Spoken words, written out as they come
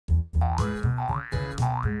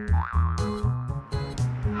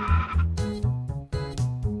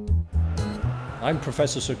I'm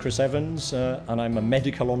Professor Sir Chris Evans and I'm a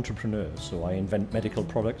medical entrepreneur, so I invent medical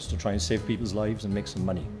products to try and save people's lives and make some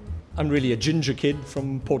money. I'm really a ginger kid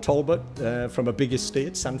from Port Talbot, from a big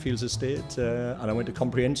estate, Sandfields Estate, and I went to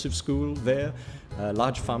comprehensive school there, a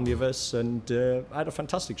large family of us, and I had a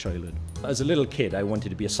fantastic childhood. As a little kid, I wanted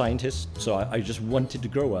to be a scientist, so I just wanted to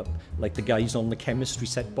grow up like the guys on the chemistry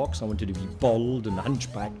set box. I wanted to be bald and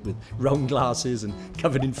hunchbacked with round glasses and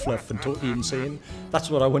covered in fluff and totally insane. That's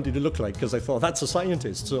what I wanted to look like, because I thought, that's a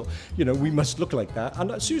scientist, so, you know, we must look like that.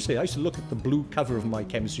 And seriously, I used to look at the blue cover of my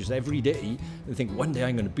chemistry set every day and think, one day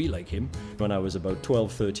I'm going to be like him. When I was about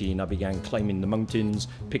 12, 13, I began climbing the mountains,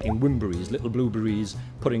 picking wimberries, little blueberries,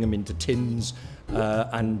 putting them into tins,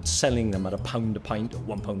 and selling them at £1 a pint or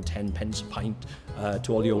 £1.10 a pint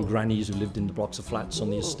to all the old grannies who lived in the blocks of flats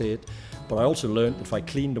on the estate. But I also learned that if I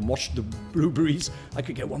cleaned and washed the blueberries, I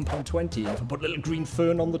could get £1.20. And if I put a little green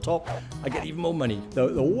fern on the top, I get even more money.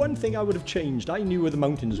 The one thing I would have changed, I knew where the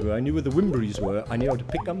mountains were, I knew where the wimberries were, I knew how to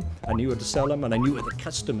pick them, I knew how to sell them, and I knew where the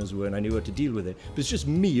customers were, and I knew how to deal with it. But it's just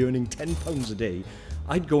me earning £10 a day.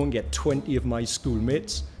 I'd go and get 20 of my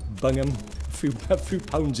schoolmates, bung them, a few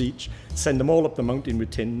pounds each, send them all up the mountain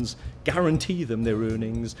with tins, guarantee them their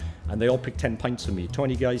earnings, and they all pick 10 pints from me.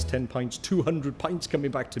 20 guys, 10 pints, 200 pints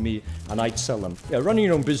coming back to me, and I'd sell them. Yeah, running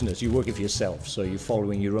your own business, you're working for yourself, so you're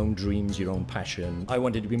following your own dreams, your own passion. I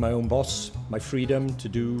wanted to be my own boss, my freedom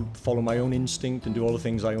to follow my own instinct and do all the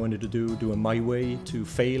things I wanted to do it my way, to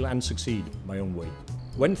fail and succeed my own way.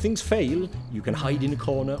 When things fail, you can hide in a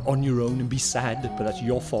corner on your own and be sad, but that's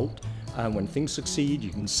your fault. And when things succeed, you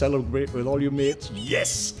can celebrate with all your mates.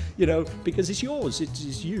 Yes, you know, because it's yours,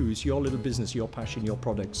 it's you, it's your little business, your passion, your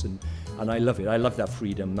products, and I love it. I love that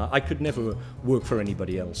freedom. I could never work for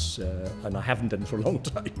anybody else, and I haven't done for a long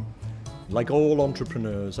time. Like all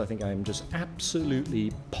entrepreneurs, I think I'm just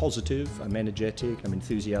absolutely positive, I'm energetic, I'm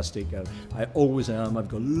enthusiastic, I always am. I've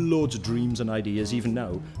got loads of dreams and ideas, even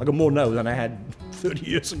now. I've got more now than I had 30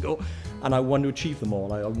 years ago, and I want to achieve them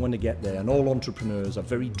all. I want to get there, and all entrepreneurs are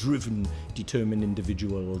very driven, determined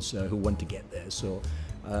individuals who want to get there. So,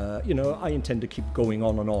 you know, I intend to keep going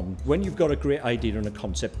on and on. When you've got a great idea and a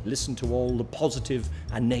concept, listen to all the positive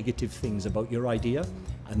and negative things about your idea,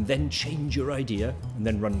 and then change your idea, and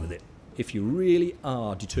then run with it. If you really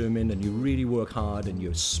are determined and you really work hard and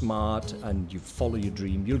you're smart and you follow your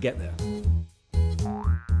dream, you'll get there.